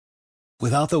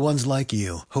Without the ones like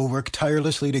you, who work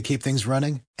tirelessly to keep things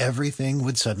running, everything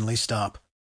would suddenly stop.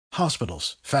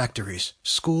 Hospitals, factories,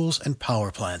 schools, and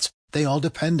power plants, they all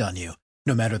depend on you.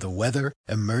 No matter the weather,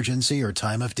 emergency, or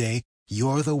time of day,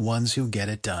 you're the ones who get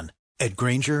it done. At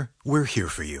Grainger, we're here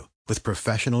for you with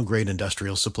professional-grade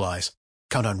industrial supplies.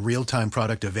 Count on real-time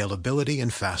product availability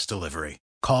and fast delivery.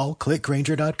 Call, click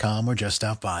Grainger.com, or just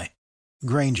stop by.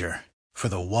 Grainger, for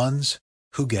the ones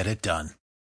who get it done.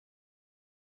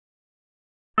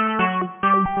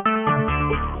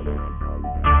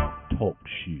 Talk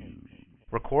shoes.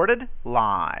 Recorded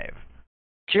live.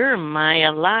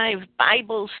 Jeremiah Live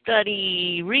Bible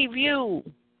Study Review,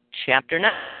 Chapter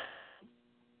 9.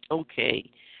 Okay.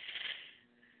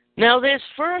 Now, this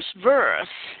first verse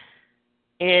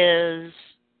is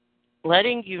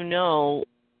letting you know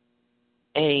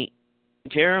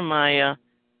Jeremiah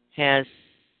has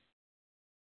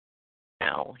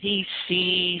now. He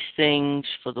sees things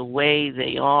for the way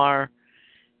they are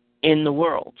in the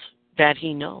world that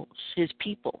he knows, his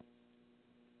people.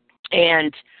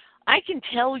 And I can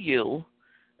tell you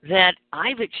that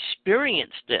I've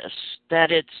experienced this,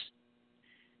 that it's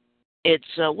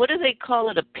what do they call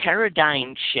it, a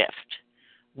paradigm shift,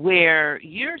 where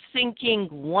you're thinking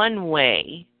one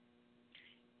way,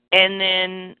 and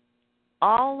then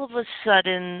all of a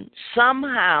sudden,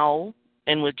 somehow,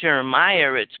 and with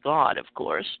Jeremiah, it's God, of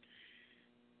course,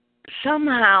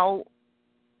 somehow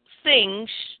things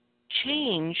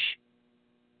change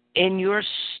in your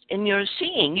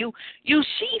seeing. You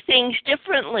see things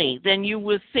differently than you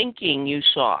were thinking you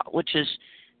saw, which is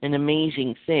an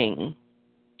amazing thing.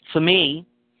 For me,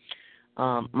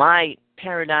 my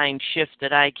paradigm shift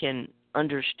that I can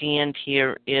understand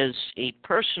here is a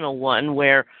personal one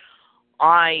where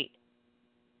I,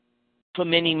 for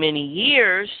many, many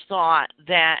years, thought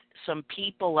that some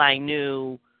people I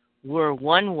knew were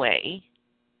one way,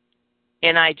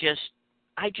 and I just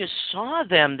saw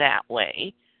them that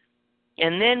way.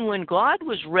 And then when God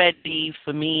was ready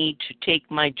for me to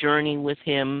take my journey with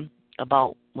him,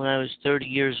 about when I was 30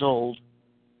 years old,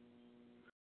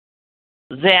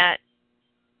 that,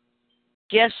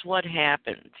 guess what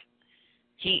happened?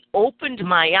 He opened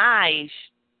my eyes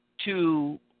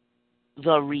to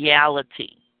the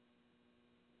reality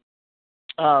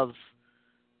of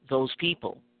those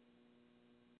people.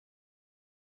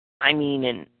 I mean,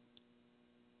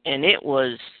 and it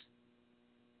was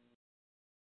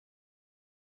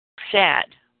sad.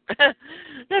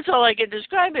 That's all I can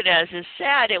describe it as, is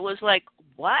sad. It was like,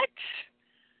 what?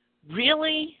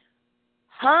 Really?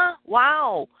 Huh?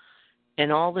 Wow.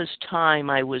 And all this time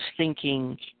I was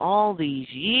thinking, all these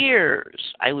years,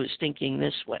 I was thinking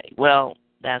this way. Well,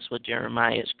 that's what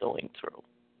Jeremiah is going through.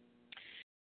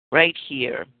 Right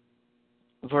here,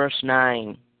 verse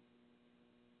 9.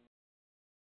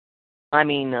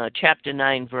 Chapter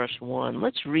 9, verse 1.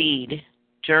 Let's read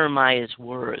Jeremiah's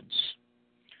words.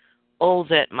 Oh,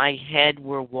 that my head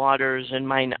were waters and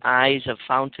mine eyes a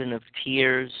fountain of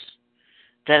tears,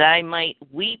 that I might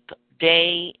weep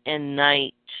day and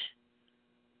night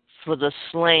for the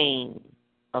slain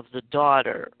of the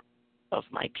daughter of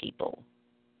my people.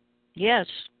 Yes.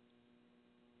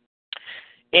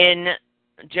 In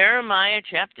Jeremiah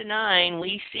chapter 9,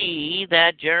 we see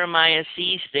that Jeremiah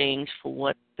sees things for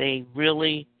what they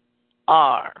really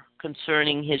are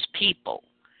concerning his people.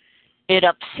 It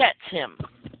upsets him.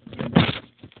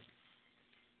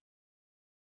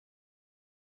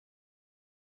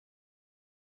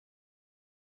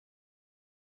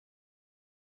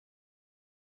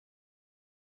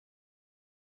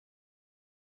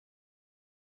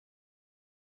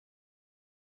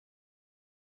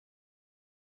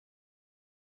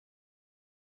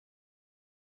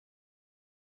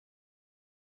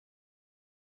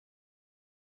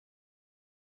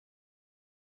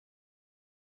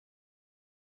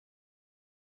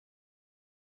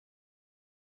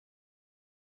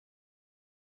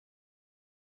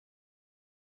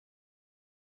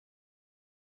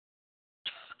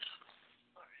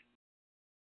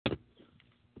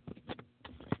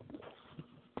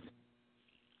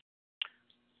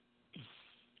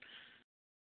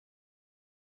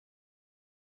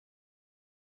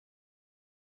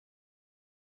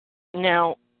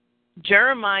 Now,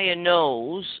 Jeremiah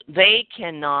knows they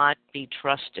cannot be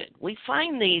trusted. We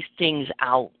find these things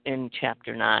out in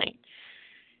chapter 9.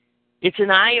 It's an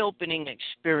eye-opening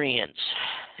experience.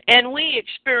 And we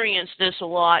experience this a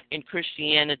lot in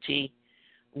Christianity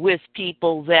with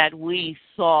people that we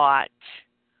thought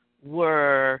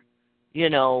were,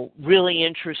 really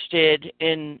interested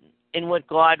in what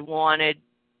God wanted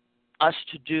us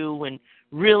to do, and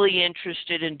really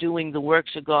interested in doing the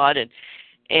works of God,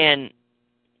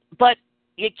 but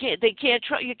you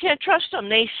can't trust them.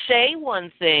 They say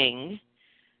one thing,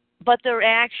 but their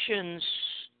actions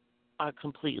are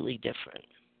completely different.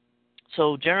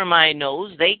 So Jeremiah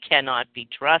knows they cannot be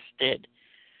trusted.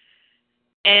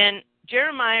 And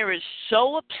Jeremiah is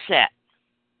so upset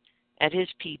at his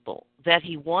people that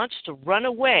he wants to run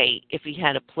away if he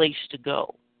had a place to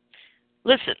go.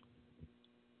 Listen,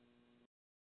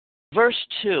 verse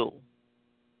 2.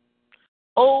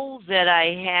 Oh, that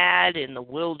I had in the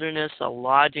wilderness a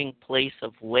lodging place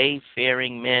of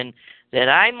wayfaring men, that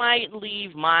I might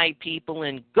leave my people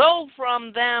and go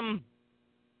from them.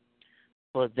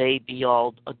 For they be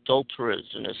all adulterers,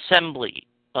 an assembly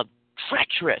of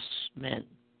treacherous men.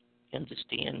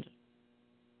 Understand?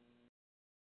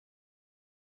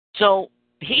 So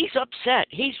he's upset.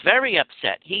 He's very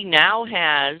upset. He now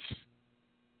has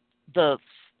the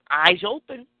eyes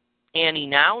open, and he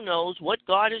now knows what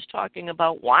God is talking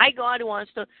about, why God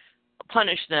wants to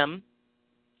punish them.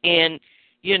 And,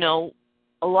 you know,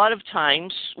 a lot of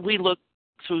times we look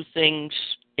through things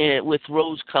with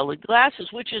rose-colored glasses,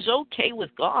 which is okay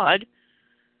with God.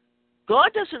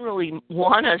 God doesn't really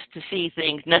want us to see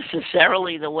things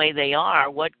necessarily the way they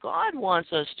are. What God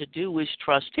wants us to do is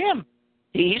trust Him.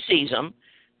 He sees them.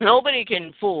 Nobody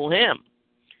can fool Him.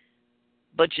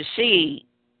 But you see,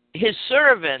 His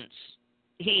servants,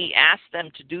 He asked them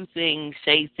to do things,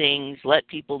 say things, let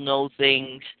people know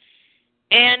things.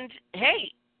 And,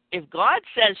 hey, if God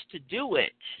says to do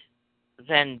it,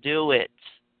 then do it.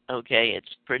 Okay,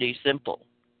 it's pretty simple.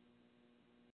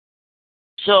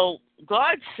 So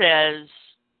God says,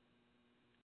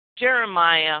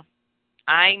 Jeremiah,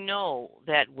 I know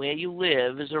that where you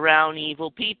live is around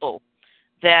evil people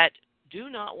that do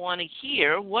not want to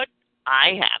hear what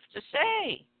I have to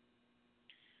say.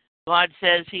 God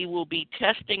says He will be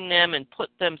testing them and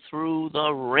put them through the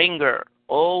ringer.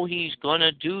 Oh, He's going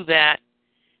to do that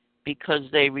because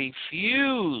they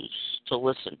refuse to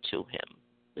listen to Him.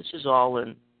 This is all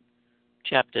in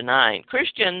chapter 9.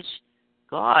 Christians,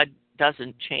 God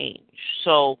doesn't change.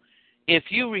 So if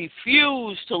you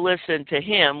refuse to listen to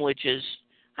Him, which is,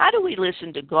 how do we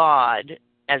listen to God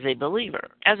as a believer?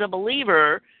 As a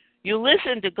believer, you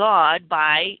listen to God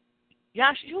by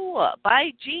Yeshua,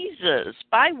 by Jesus,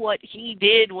 by what He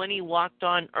did when He walked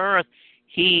on earth.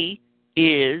 He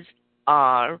is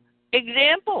our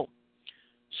example.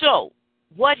 So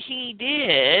what He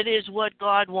did is what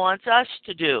God wants us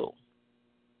to do.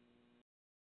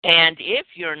 And if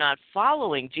you're not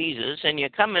following Jesus and you're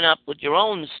coming up with your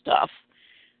own stuff,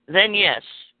 then yes,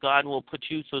 God will put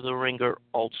you through the ringer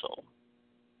also.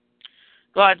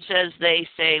 God says they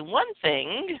say one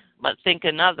thing, but think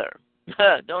another.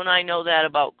 Don't I know that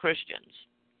about Christians?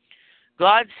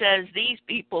 God says these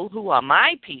people who are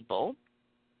my people,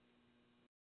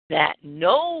 that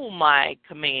know my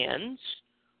commands,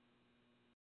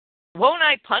 won't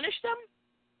I punish them?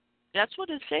 That's what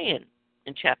it's saying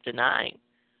in chapter 9.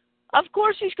 Of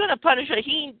course He's going to punish them.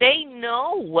 They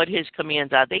know what His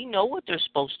commands are. They know what they're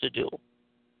supposed to do.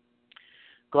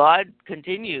 God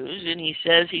continues, and He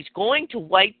says He's going to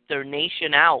wipe their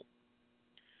nation out.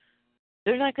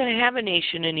 They're not going to have a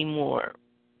nation anymore.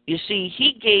 You see,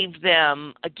 He gave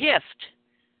them a gift.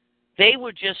 They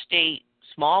were just a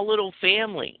small little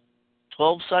family,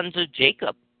 12 sons of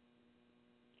Jacob.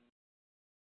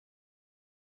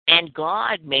 And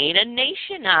God made a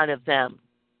nation out of them.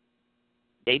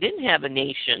 They didn't have a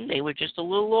nation. They were just a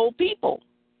little old people.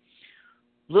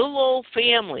 Little old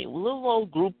family, little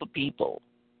old group of people.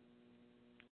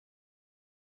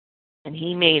 And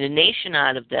He made a nation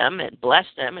out of them and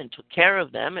blessed them and took care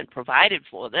of them and provided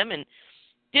for them and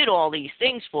did all these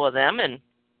things for them.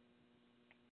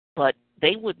 But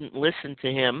they wouldn't listen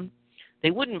to Him. They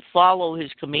wouldn't follow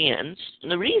His commands.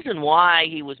 And the reason why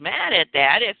He was mad at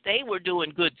that, if they were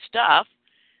doing good stuff,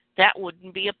 that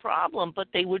wouldn't be a problem. But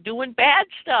they were doing bad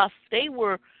stuff. They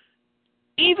were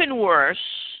even worse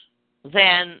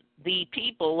than the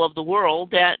people of the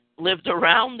world that lived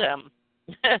around them.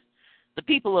 The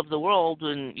people of the world,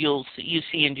 and you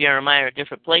see in Jeremiah at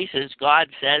different places, God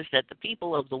says that the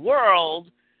people of the world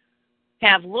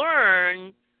have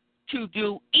learned to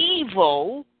do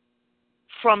evil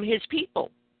from His people.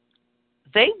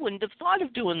 They wouldn't have thought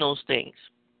of doing those things.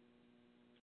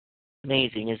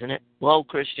 Amazing, isn't it? Well,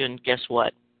 Christian, guess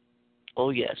what?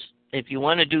 Oh, yes. If you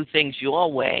want to do things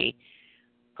your way,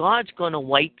 God's going to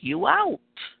wipe you out.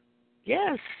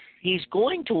 Yes, He's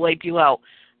going to wipe you out.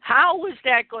 How is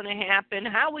that going to happen?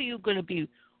 How are you going to be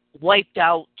wiped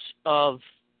out of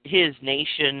His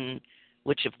nation,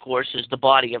 which, of course, is the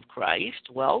body of Christ?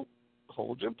 Well,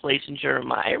 hold your place in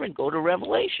Jeremiah and go to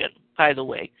Revelation. By the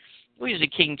way, we use a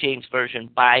King James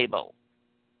Version Bible.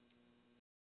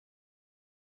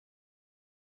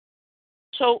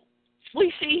 So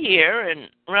we see here in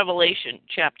Revelation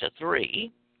chapter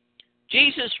 3,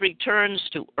 Jesus returns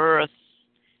to earth,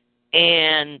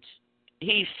 and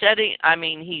he's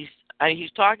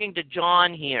talking to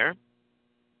John here,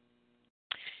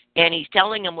 and he's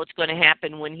telling him what's going to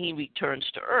happen when he returns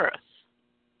to earth.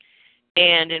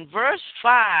 And in verse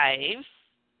 5,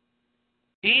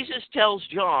 Jesus tells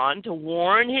John to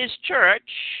warn his church.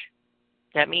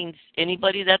 That means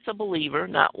anybody that's a believer,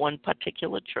 not one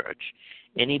particular church.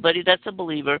 Anybody that's a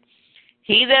believer.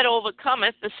 He that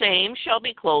overcometh, the same shall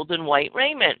be clothed in white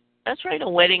raiment. That's right, a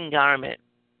wedding garment.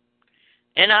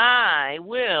 And I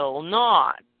will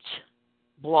not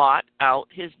blot out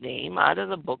his name out of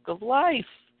the book of life,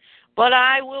 but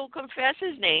I will confess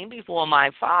his name before my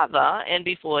Father and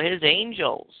before his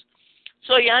angels.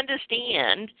 So you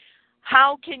understand,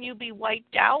 how can you be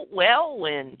wiped out? Well,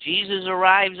 when Jesus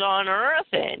arrives on earth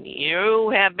and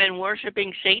you have been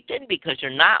worshiping Satan because you're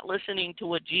not listening to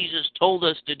what Jesus told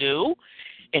us to do,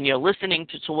 and you're listening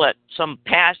to what some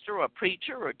pastor or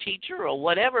preacher or teacher or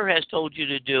whatever has told you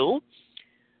to do,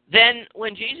 then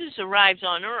when Jesus arrives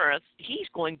on earth, he's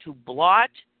going to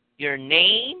blot your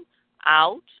name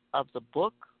out of the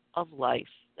book of life.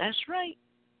 That's right.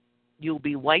 You'll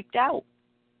be wiped out.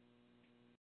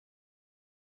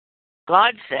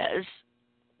 God says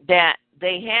that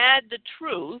they had the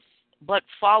truth but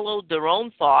followed their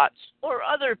own thoughts or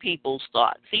other people's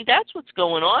thoughts. See, that's what's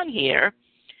going on here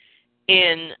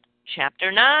in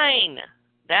chapter 9.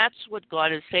 That's what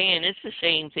God is saying. It's the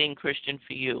same thing, Christian,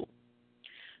 for you.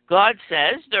 God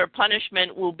says their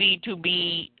punishment will be to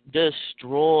be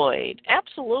destroyed.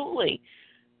 Absolutely.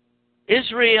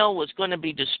 Israel was going to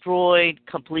be destroyed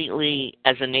completely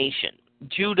as a nation.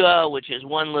 Judah, which is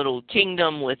one little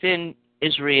kingdom within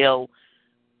Israel,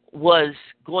 was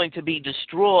going to be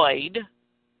destroyed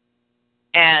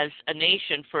as a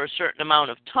nation for a certain amount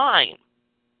of time.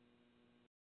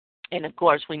 And of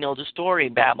course, we know the story.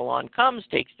 Babylon comes,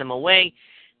 takes them away.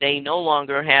 They no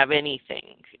longer have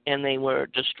anything, and they were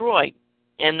destroyed.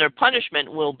 And their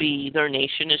punishment will be their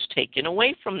nation is taken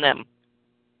away from them.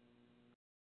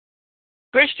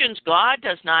 Christians, God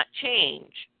does not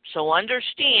change. So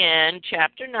understand,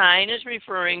 chapter 9 is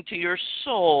referring to your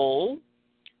soul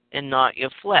and not your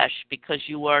flesh, because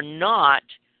you are not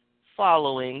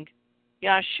following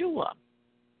Yeshua.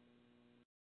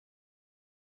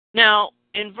 Now,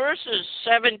 in verses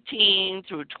 17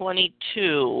 through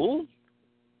 22,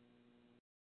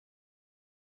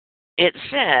 it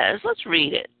says, let's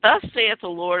read it. Thus saith the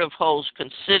Lord of hosts,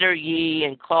 consider ye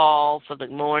and call for the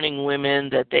mourning women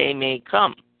that they may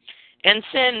come, and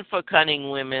send for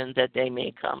cunning women that they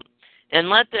may come. And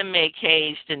let them make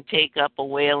haste and take up a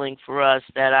wailing for us,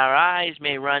 that our eyes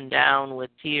may run down with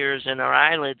tears and our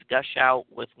eyelids gush out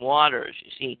with waters.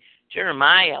 You see,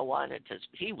 Jeremiah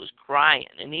he was crying,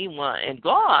 and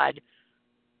God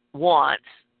wants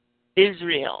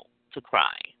Israel to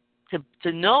cry,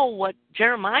 to know what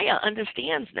Jeremiah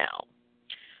understands now.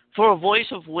 For a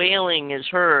voice of wailing is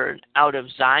heard out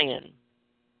of Zion.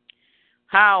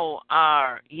 How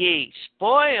are ye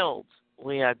spoiled?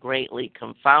 We are greatly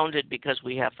confounded, because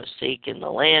we have forsaken the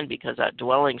land, because our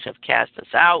dwellings have cast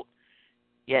us out.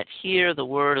 Yet hear the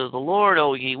word of the Lord,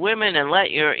 O ye women, and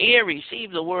let your ear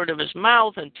receive the word of his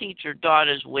mouth, and teach your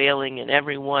daughters wailing, and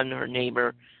every one her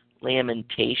neighbor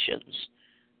lamentations.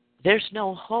 There's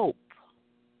no hope.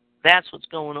 That's what's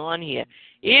going on here.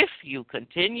 If you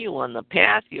continue on the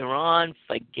path you're on,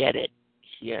 forget it.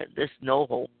 Here, there's no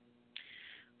hope.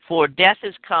 For death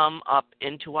has come up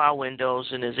into our windows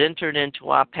and has entered into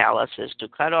our palaces to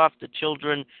cut off the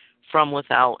children from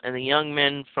without and the young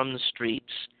men from the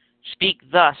streets. Speak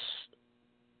thus,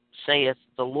 saith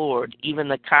the Lord, even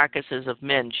the carcasses of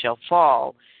men shall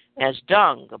fall as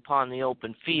dung upon the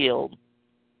open field,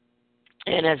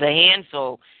 and as a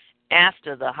handful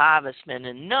after the harvestmen,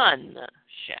 and none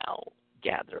shall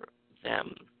gather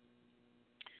them.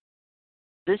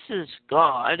 This is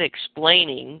God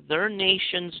explaining their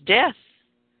nation's death.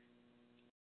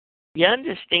 You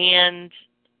understand,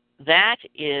 that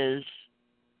is,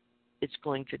 it's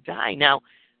going to die. Now,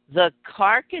 the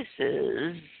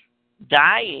carcasses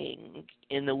dying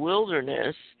in the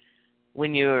wilderness,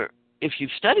 if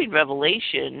you've studied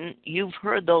Revelation, you've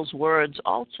heard those words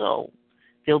also.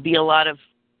 There'll be a lot of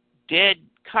dead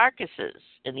carcasses,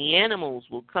 and the animals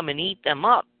will come and eat them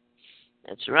up.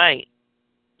 That's right.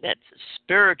 That's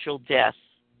spiritual death.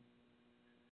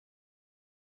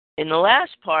 In the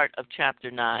last part of chapter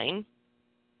 9,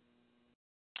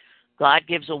 God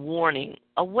gives a warning,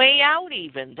 a way out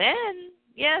even. Then,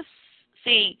 yes,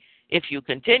 see, if you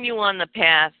continue on the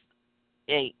path,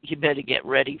 you better get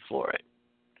ready for it.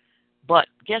 But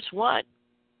guess what?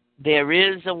 there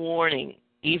is a warning.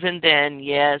 Even then,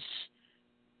 yes,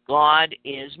 God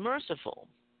is merciful.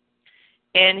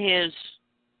 And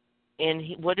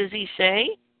what does he say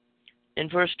in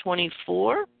verse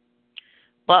 24?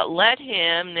 But let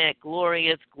him that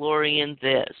glorieth glory in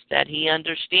this, that he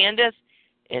understandeth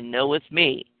and knoweth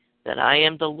me, that I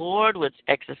am the Lord which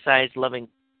exercise loving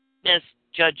kindness,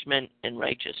 judgment, and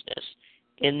righteousness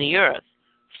in the earth.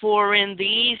 For in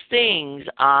these things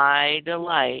I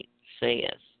delight,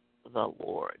 saith the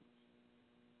Lord.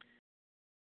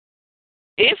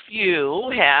 If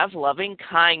you have loving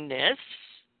kindness,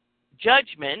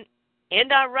 judgment,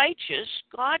 and are righteous,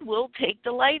 God will take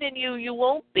delight in you. You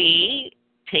won't be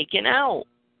taken out.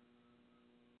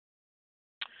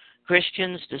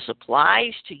 Christians, this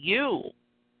applies to you.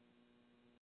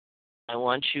 I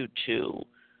want you to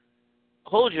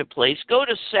hold your place. Go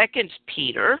to 2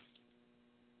 Peter.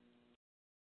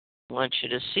 I want you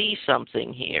to see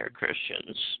something here,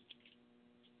 Christians.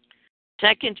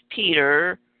 2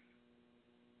 Peter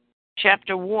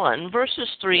chapter 1, verses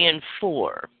 3 and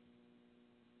 4.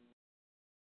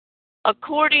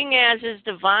 According as his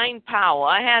divine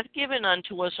power hath given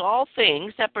unto us all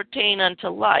things that pertain unto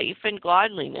life and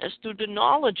godliness through the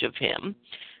knowledge of him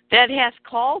that hath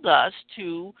called us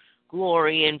to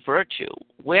glory and virtue,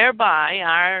 whereby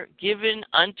are given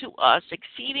unto us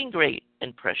exceeding great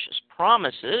and precious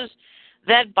promises,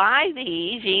 that by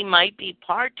these ye might be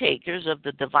partakers of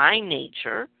the divine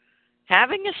nature,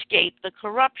 having escaped the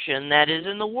corruption that is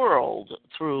in the world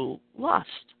through lust.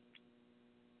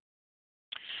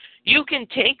 You can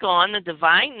take on the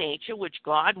divine nature which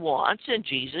God wants, and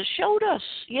Jesus showed us.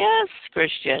 Yes,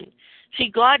 Christian. See,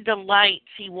 God delights.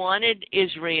 He wanted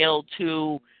Israel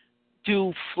to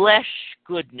do flesh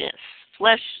goodness,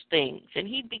 flesh things, and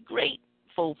he'd be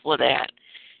grateful for that.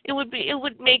 It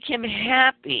would make him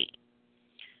happy.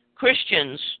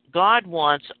 Christians, God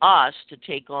wants us to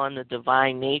take on the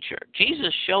divine nature.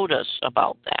 Jesus showed us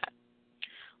about that.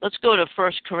 Let's go to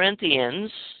 1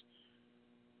 Corinthians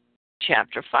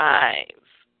chapter 5.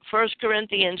 1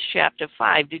 Corinthians chapter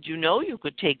 5. Did you know you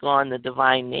could take on the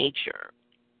divine nature?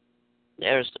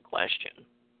 There's the question.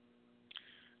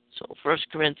 So 1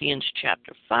 Corinthians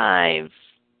chapter 5.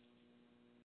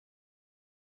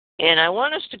 And I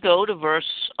want us to go to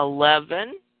verse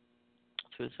 11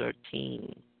 through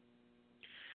 13.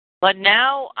 But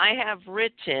now I have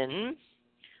written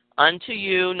unto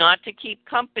you not to keep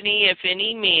company if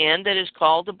any man that is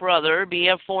called a brother be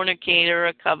a fornicator,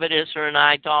 a covetous, or an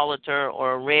idolater,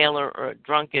 or a railer, or a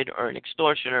drunkard, or an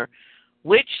extortioner,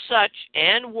 which such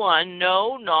an one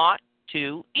know not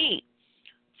to eat.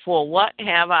 For what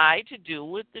have I to do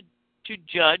with to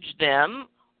judge them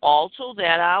also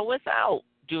that are without?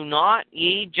 Do not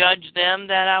ye judge them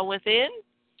that are within?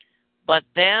 But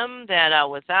them that are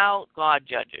without God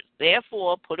judges.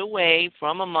 Therefore put away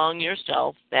from among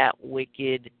yourself that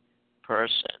wicked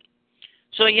person.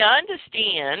 So you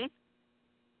understand,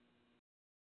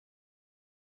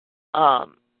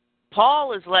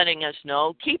 Paul is letting us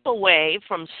know, keep away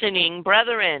from sinning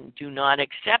brethren. Do not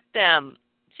accept them.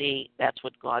 See, that's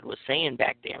what God was saying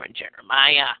back there in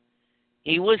Jeremiah.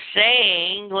 He was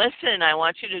saying, listen, I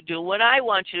want you to do what I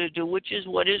want you to do, which is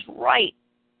what is right,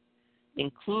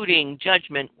 including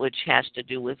judgment, which has to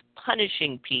do with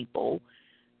punishing people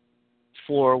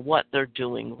for what they're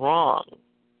doing wrong.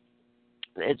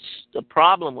 It's the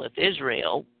problem with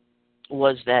Israel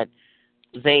was that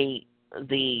they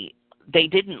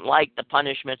didn't like the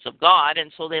punishments of God,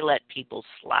 and so they let people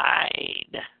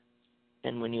slide.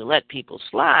 And when you let people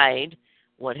slide,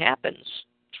 what happens?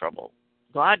 Trouble.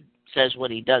 God says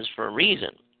what he does for a reason.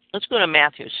 Let's go to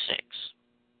Matthew 6.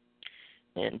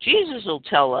 And Jesus will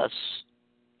tell us,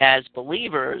 as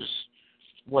believers,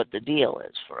 what the deal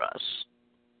is for us,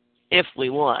 if we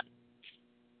want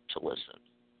to listen.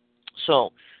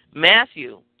 So,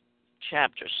 Matthew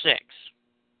chapter 6.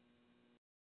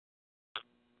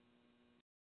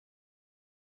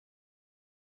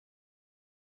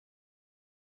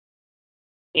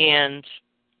 And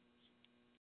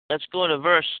let's go to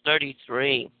verse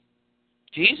 33.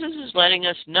 Jesus is letting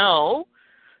us know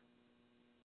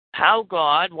how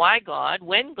God, why God,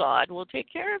 when God will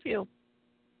take care of you.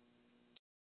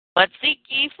 But seek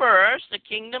ye first the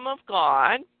kingdom of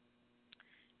God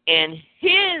and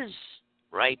his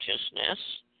righteousness,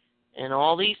 and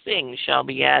all these things shall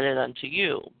be added unto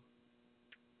you.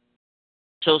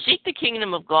 So seek the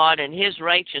kingdom of God and his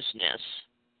righteousness,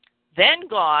 then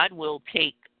God will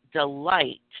take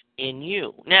delight in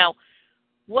you. Now,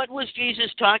 what was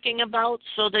Jesus talking about?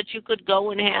 So that you could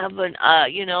go and have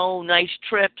nice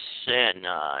trips and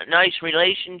nice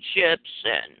relationships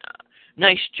and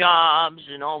nice jobs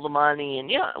and all the money. And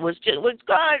yeah, was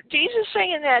God, Jesus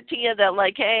saying that to you, that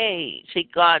like, hey,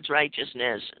 seek God's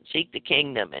righteousness and seek the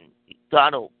kingdom, and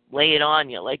God will lay it on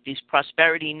you like these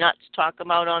prosperity nuts talk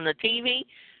about on the TV?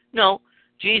 No,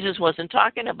 Jesus wasn't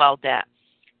talking about that.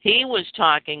 He was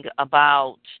talking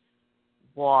about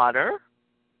water.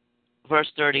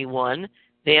 Verse 31,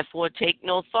 therefore take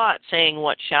no thought, saying,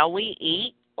 what shall we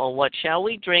eat, or what shall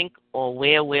we drink, or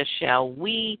where shall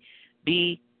we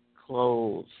be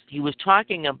clothed? He was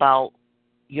talking about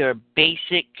your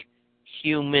basic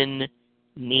human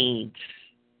needs.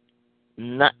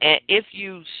 If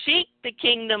you seek the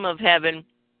kingdom of heaven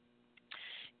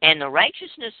and the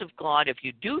righteousness of God, if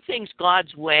you do things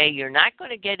God's way, you're not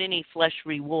going to get any flesh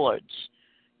rewards.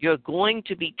 You're going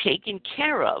to be taken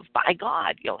care of by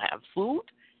God. You'll have food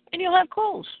and you'll have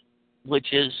clothes,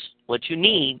 which is what you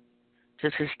need to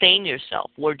sustain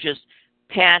yourself. We're just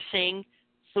passing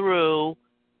through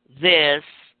this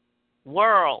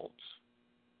world.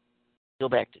 Go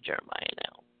back to Jeremiah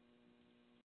now.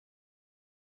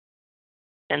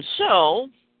 And so,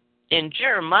 in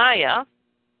Jeremiah,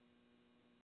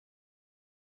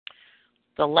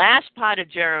 the last part of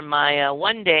Jeremiah,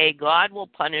 one day God will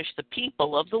punish the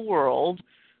people of the world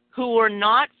who are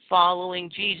not following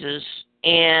Jesus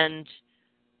and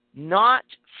not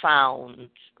found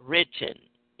written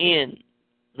in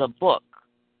the book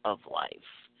of life.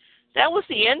 That was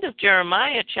the end of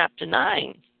Jeremiah chapter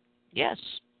 9. Yes.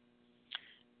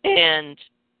 And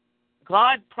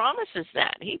God promises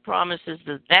that. He promises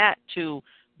that to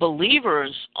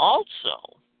believers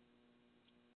also.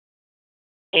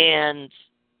 And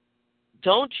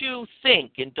don't you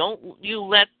think, and don't you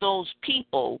let those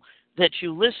people that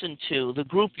you listen to, the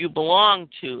group you belong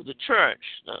to, the church,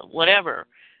 whatever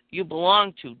you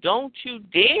belong to, don't you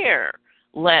dare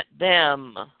let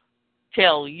them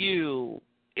tell you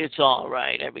it's all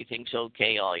right, everything's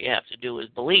okay, all you have to do is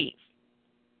believe.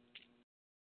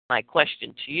 My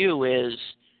question to you is,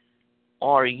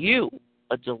 are you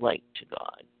a delight to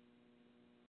God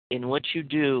in what you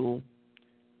do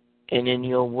and in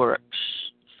your works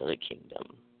for the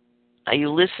kingdom? Are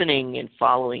you listening and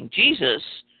following Jesus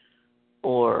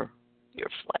or your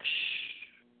flesh?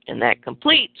 And that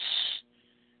completes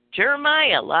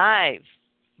Jeremiah Live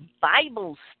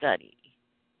Bible Study,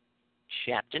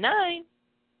 Chapter 9,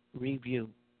 Review.